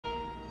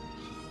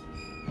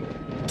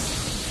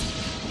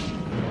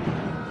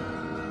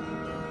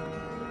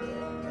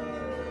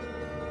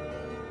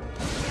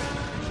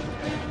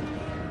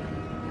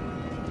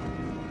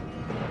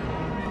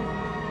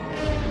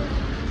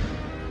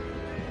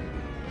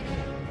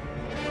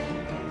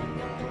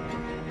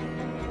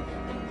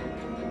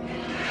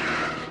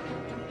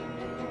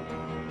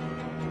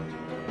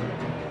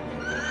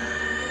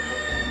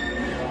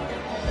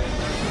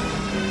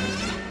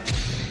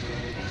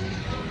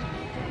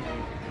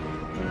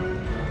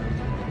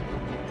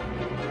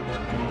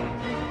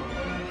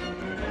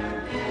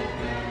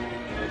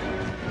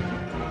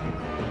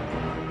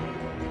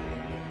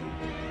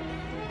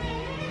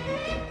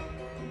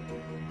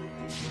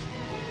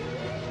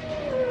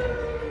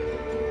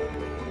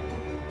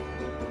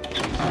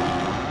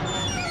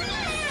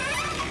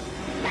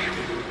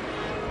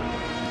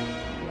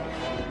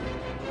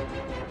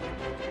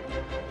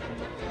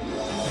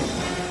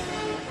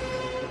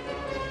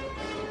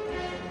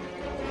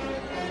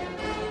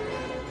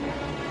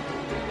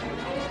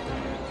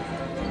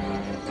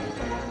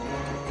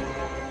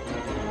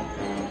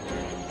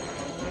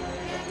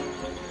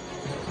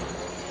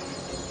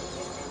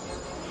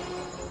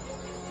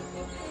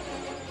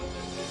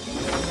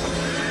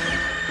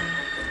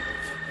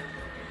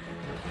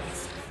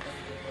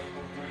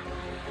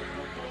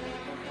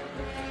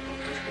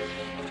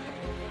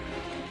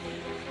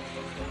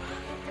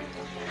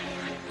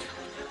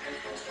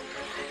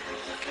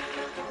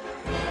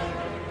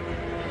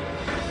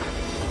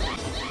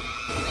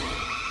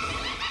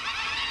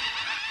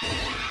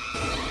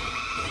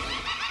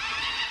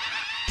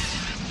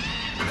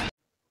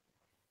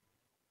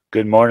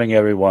Good morning,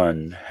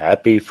 everyone.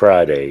 Happy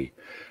Friday.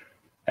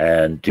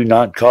 And do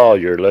not call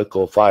your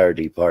local fire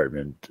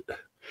department.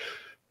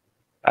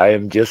 I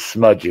am just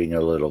smudging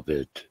a little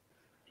bit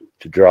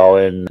to draw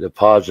in the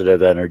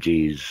positive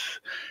energies,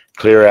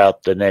 clear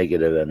out the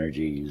negative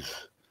energies.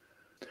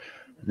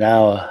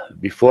 Now,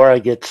 before I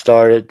get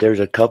started,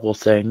 there's a couple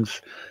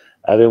things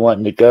I've been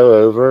wanting to go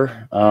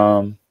over.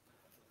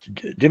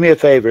 Do me a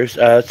favor,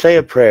 say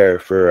a prayer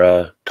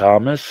for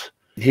Thomas.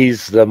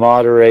 He's the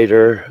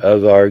moderator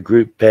of our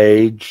group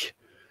page,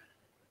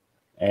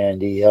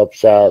 and he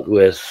helps out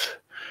with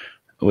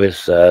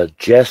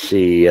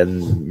Jesse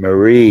and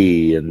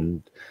Marie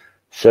and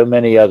so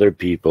many other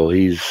people.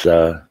 He's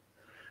feeling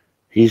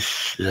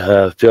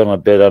a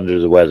bit under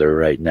the weather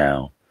right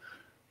now.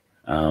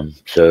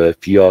 So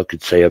if you all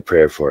could say a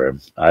prayer for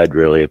him, I'd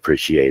really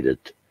appreciate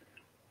it.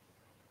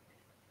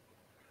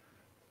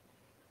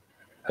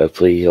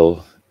 Hopefully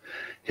he'll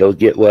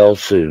get well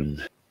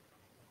soon.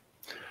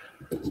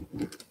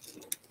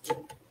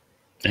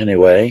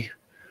 Anyway,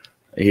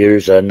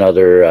 here's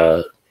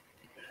another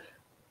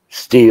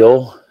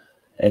steal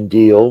and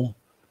deal.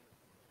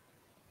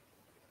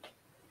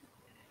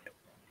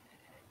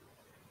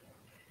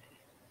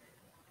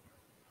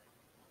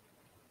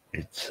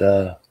 It's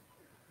a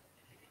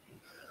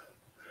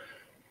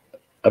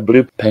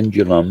blue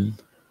pendulum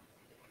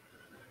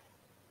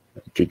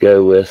to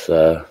go with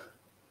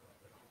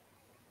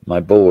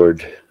my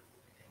board.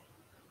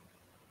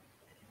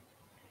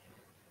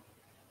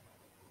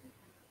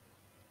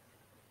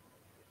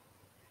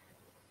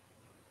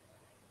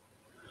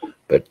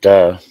 But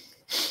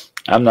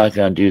I'm not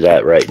going to do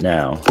that right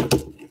now.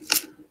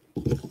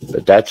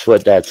 But that's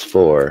what that's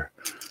for.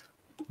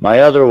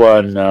 My other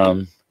one,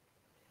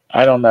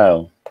 I don't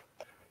know.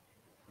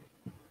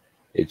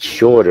 It's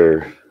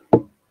shorter.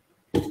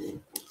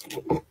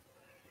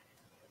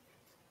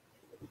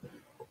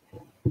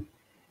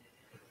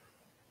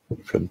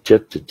 From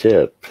tip to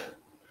tip.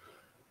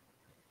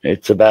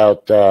 It's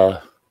about,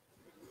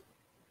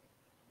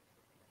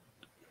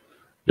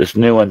 this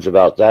new one's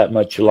about that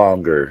much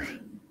longer.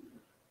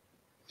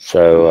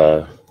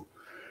 So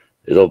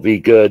it'll be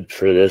good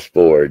for this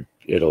board.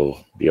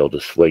 It'll be able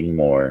to swing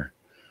more.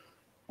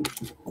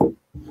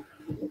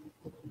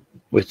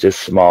 With this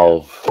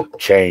small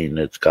chain,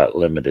 it's got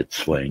limited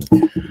swing.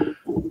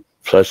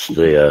 Plus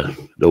the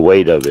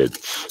weight of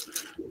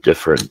it's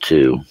different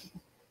too.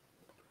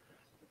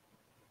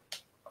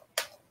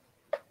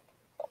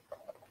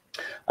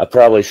 I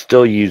probably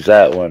still use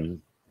that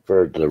one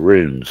for the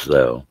runes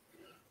though.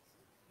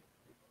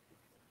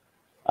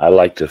 I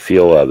like the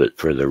feel of it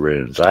for the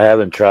runes. I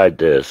haven't tried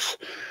this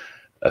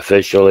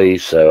officially,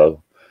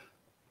 so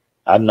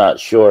I'm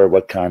not sure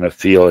what kind of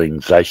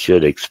feelings I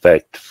should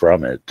expect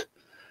from it.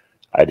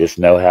 I just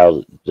know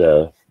how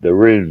the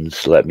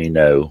runes let me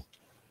know,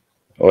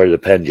 or the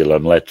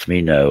pendulum lets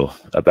me know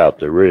about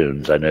the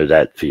runes. I know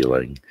that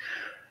feeling,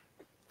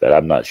 but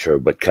I'm not sure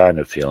what kind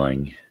of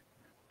feeling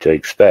to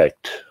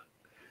expect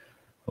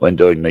when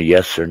doing the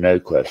yes or no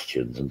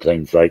questions and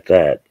things like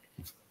that.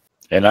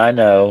 And I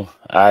know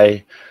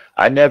I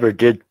never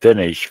did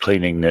finish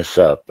cleaning this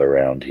up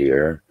around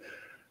here.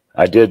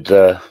 I did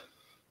the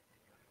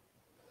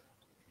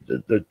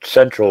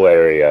central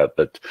area,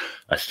 but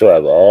I still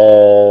have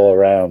all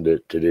around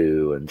it to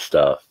do and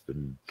stuff,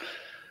 and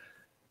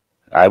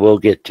I will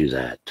get to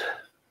that.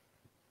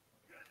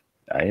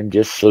 I am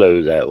just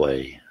slow that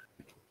way.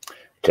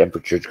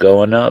 Temperature's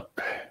going up.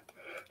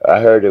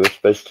 I heard it was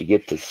supposed to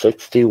get to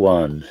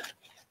 61.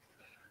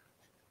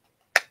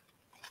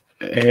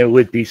 And it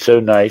would be so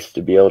nice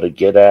to be able to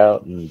get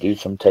out and do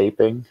some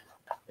taping.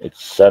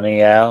 It's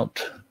sunny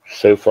out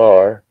so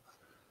far.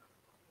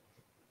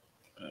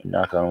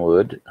 Knock on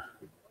wood.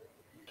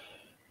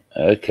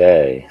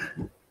 Okay.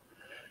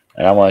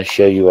 And I want to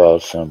show you all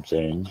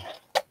something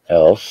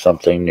else,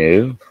 something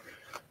new.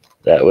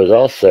 That was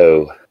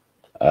also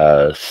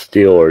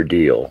steal or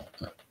deal.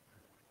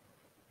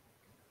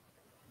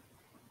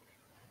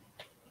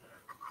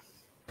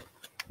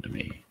 Let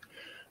me.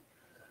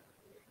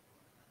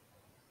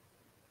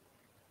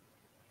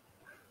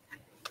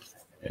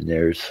 And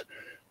there's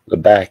the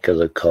back of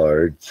the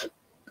cards.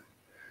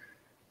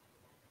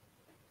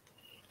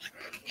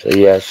 So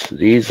yes,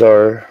 these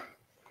are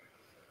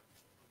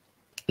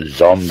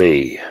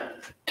zombie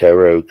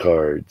tarot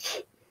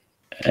cards.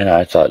 And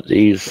I thought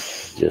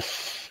these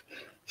just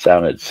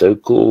sounded so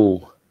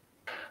cool.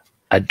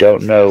 I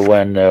don't know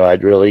when, though,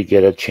 I'd really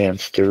get a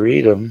chance to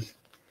read them.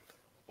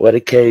 What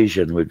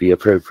occasion would be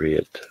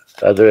appropriate,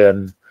 other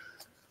than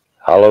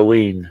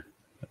Halloween?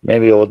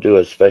 Maybe we'll do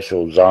a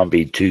special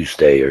Zombie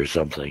Tuesday or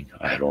something.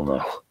 I don't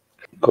know.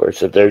 Of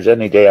course, if there's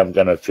any day I'm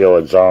going to feel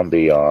a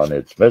zombie on,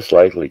 it's most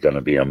likely going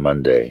to be a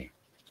Monday.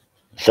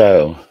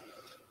 So,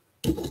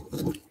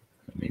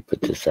 let me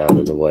put this out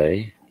of the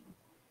way.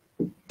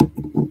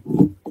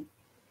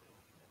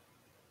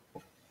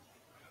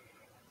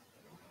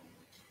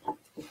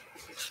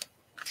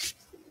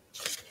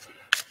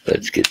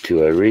 Let's get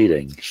to a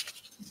reading.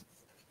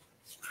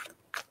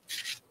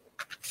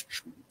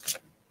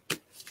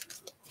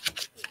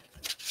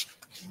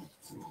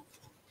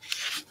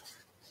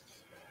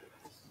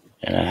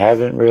 And I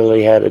haven't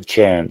really had a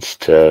chance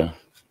to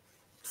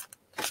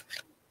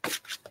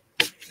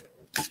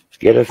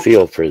get a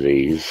feel for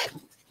these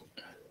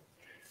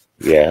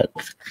yet,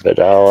 but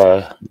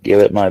I'll give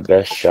it my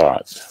best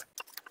shot.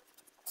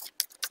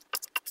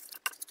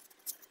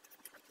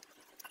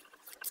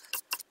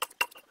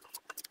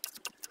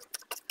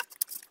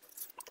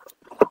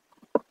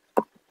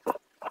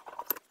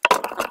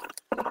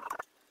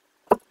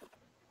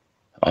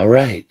 All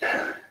right,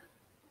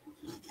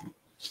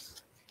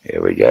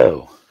 here we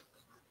go.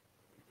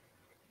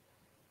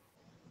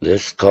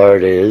 This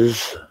card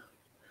is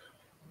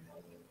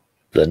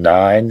the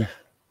Nine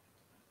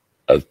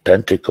of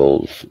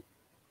Pentacles.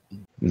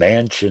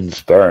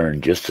 Mansions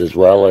burn just as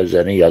well as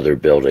any other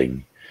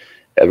building.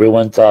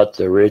 Everyone thought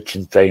the rich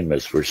and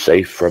famous were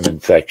safe from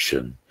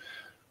infection.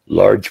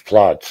 Large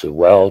plots of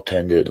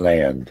well-tended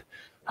land,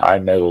 high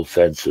metal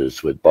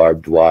fences with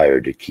barbed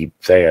wire to keep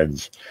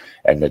fans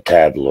and the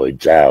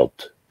tabloids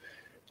out.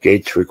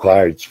 Gates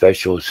required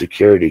special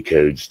security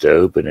codes to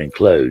open and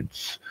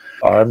close.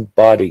 Armed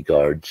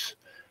bodyguards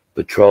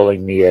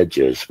patrolling the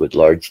edges with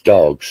large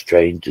dogs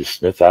trained to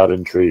sniff out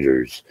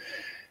intruders.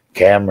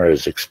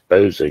 Cameras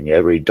exposing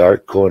every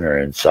dark corner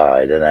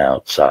inside and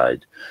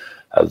outside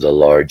of the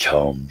large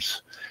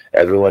homes.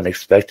 Everyone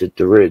expected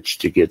the rich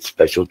to get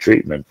special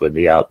treatment when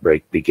the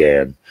outbreak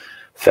began.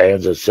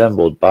 Fans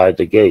assembled by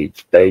the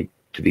gates begged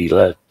to be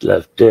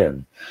left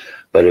in,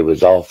 but it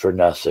was all for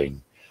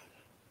nothing.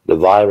 The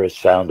virus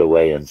found a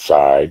way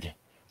inside,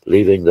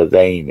 leaving the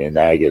vain in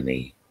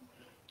agony.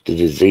 The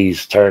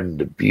disease turned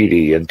the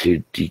beauty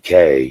into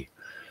decay.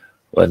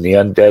 When the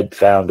undead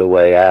found a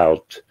way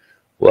out,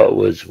 what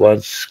was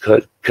once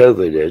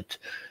coveted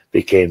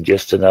became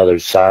just another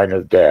sign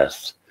of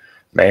death.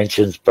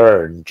 Mansions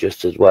burn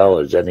just as well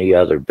as any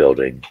other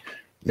building.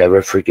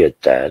 Never forget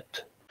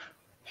that.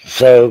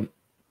 So,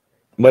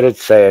 what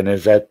it's saying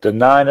is that the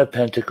Nine of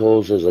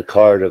Pentacles is a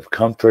card of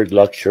comfort,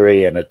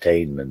 luxury, and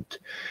attainment.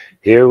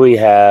 Here we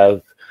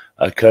have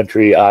a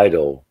country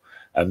idol,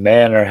 a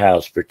manor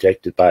house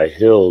protected by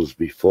hills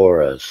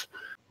before us.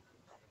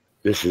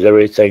 This is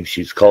everything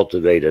she's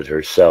cultivated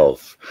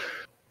herself.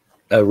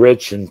 A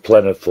rich and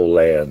plentiful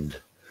land.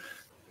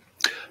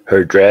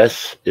 Her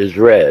dress is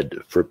red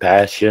for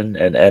passion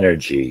and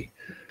energy.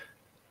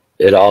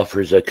 It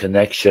offers a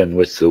connection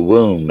with the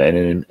womb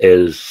and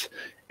is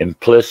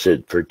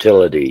implicit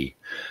fertility.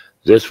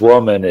 This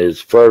woman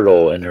is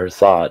fertile in her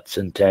thoughts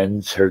and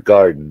tends her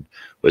garden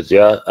with the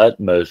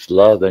utmost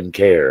love and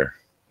care.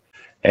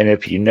 And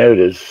if you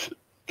notice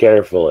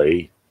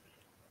carefully,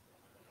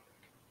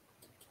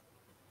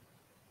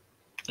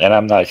 and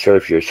I'm not sure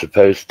if you're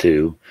supposed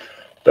to,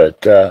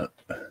 but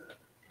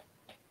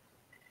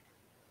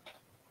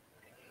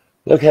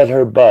look at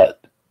her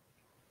butt.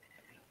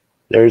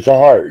 There's a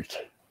heart.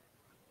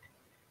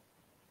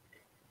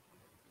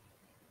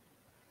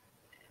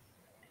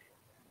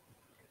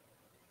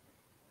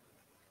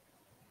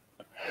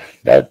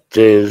 That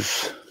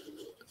is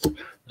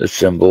the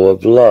symbol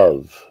of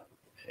love,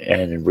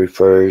 and it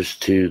refers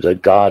to the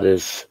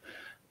goddess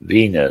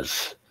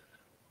Venus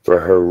for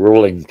her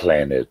ruling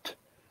planet,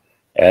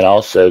 and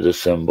also the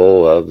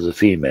symbol of the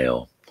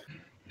female.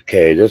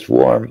 Okay, this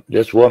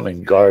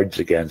woman guards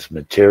against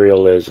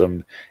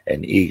materialism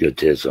and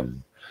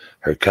egotism.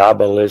 Her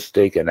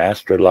Kabbalistic and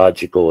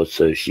astrological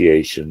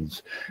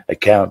associations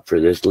account for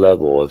this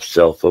level of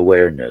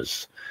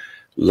self-awareness.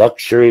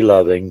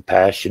 Luxury-loving,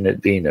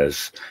 passionate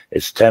Venus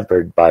is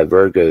tempered by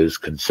Virgo's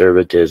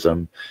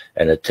conservatism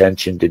and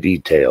attention to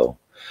detail.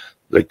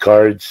 The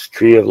card's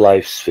Tree of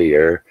Life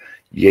sphere,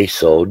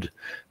 Yesod,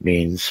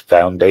 means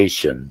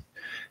foundation.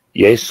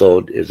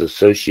 Yesod is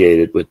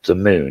associated with the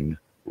moon,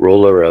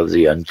 ruler of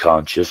the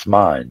unconscious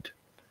mind.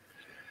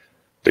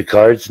 The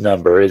card's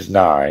number is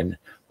 9,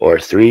 or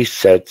 3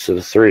 sets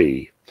of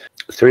 3.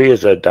 3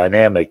 is a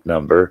dynamic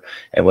number,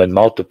 and when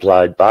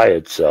multiplied by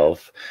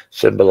itself,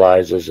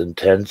 symbolizes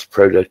intense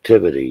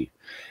productivity.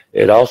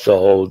 It also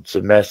holds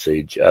the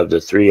message of the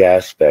 3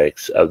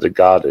 aspects of the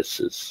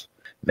goddesses,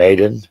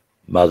 Maiden,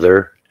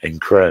 Mother,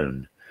 and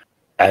Crone,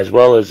 as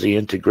well as the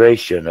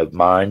integration of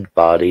mind,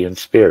 body, and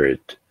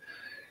spirit.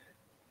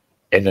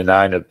 In the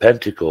Nine of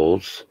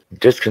Pentacles,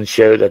 this can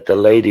show that the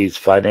lady's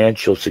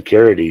financial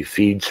security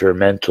feeds her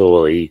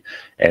mentally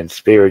and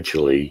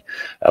spiritually,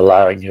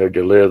 allowing her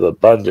to live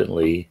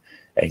abundantly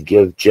and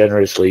give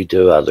generously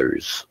to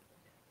others.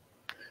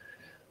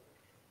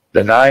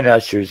 The 9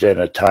 ushers in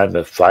a time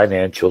of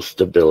financial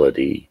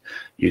stability.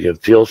 You can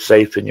feel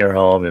safe in your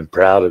home and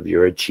proud of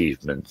your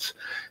achievements.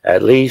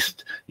 At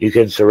least you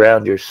can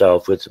surround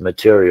yourself with the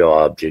material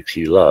objects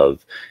you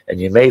love,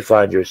 and you may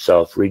find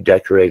yourself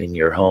redecorating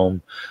your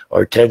home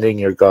or tending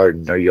your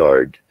garden or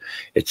yard.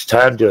 It's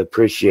time to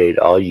appreciate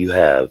all you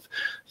have,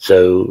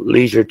 so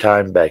leisure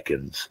time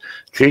beckons.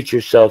 Treat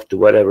yourself to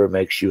whatever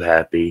makes you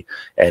happy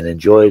and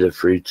enjoy the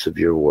fruits of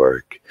your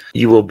work.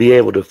 You will be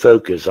able to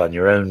focus on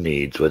your own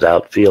needs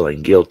without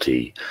feeling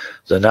guilty.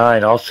 The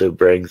 9 also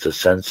brings a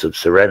sense of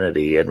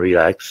serenity and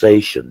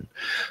relaxation,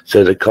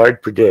 so the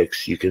card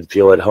predicts you can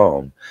feel at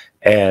home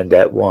and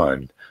at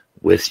one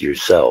with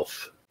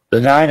yourself. The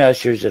 9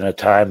 ushers in a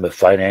time of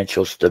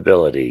financial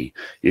stability.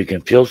 You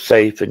can feel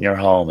safe in your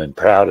home and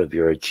proud of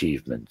your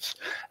achievements.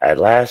 At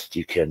last,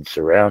 you can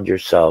surround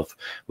yourself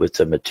with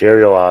the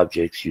material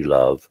objects you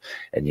love,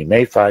 and you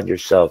may find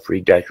yourself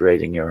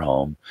redecorating your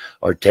home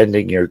or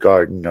tending your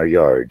garden or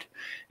yard.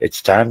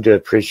 It's time to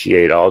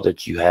appreciate all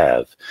that you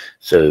have,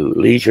 so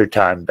leisure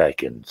time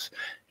beckons.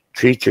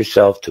 Treat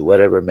yourself to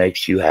whatever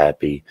makes you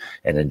happy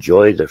and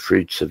enjoy the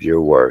fruits of your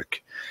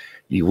work.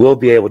 You will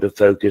be able to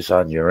focus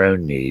on your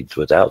own needs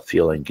without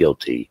feeling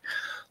guilty.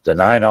 The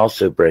 9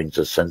 also brings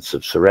a sense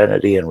of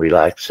serenity and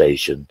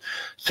relaxation,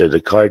 so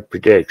the card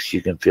predicts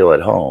you can feel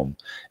at home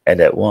and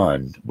at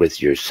one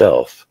with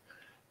yourself.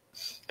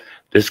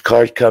 This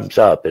card comes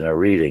up in a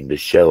reading to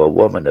show a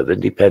woman of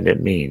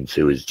independent means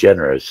who is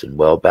generous and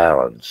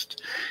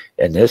well-balanced.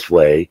 In this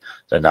way,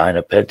 the 9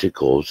 of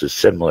Pentacles is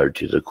similar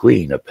to the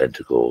Queen of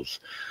Pentacles,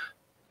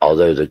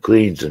 although the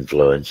Queen's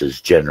influence is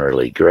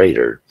generally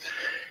greater.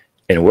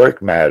 In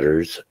work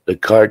matters, the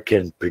card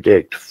can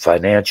predict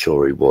financial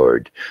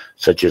reward,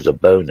 such as a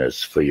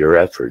bonus for your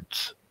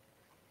efforts.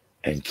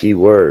 And key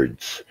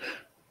words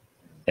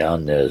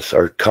on this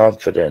are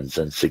confidence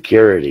and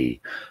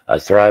security, a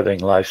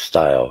thriving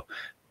lifestyle,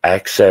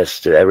 access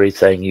to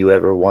everything you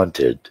ever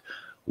wanted,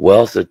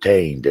 wealth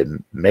attained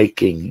and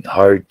making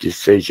hard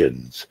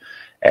decisions,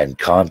 and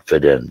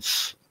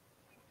confidence.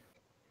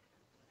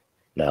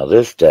 Now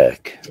this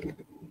deck,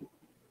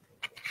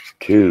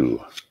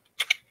 2.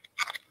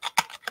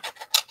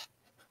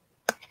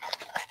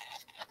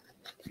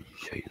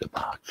 Show you the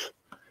box,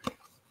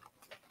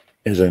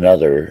 is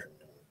another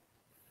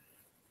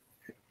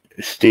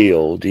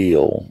steel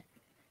deal.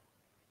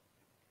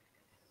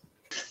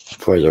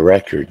 For the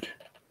record,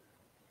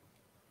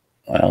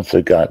 I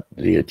also got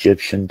the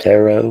Egyptian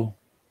Tarot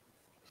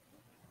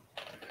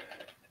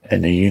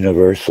and the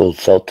Universal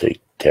Celtic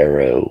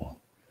Tarot.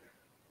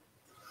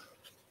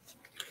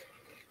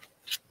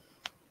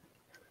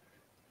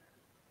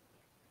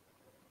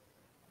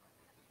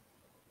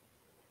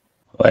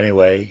 Well,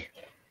 anyway,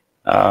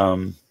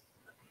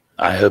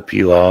 I hope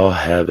you all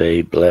have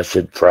a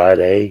blessed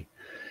Friday.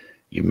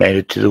 You made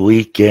it to the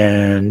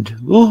weekend.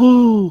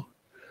 Woohoo!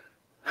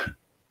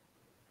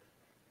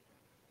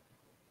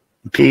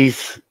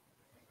 Peace.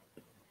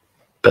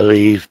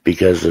 Believe,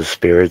 because the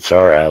spirits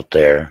are out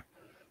there.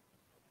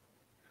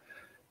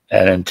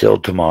 And until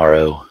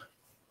tomorrow,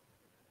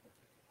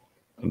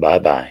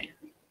 bye-bye.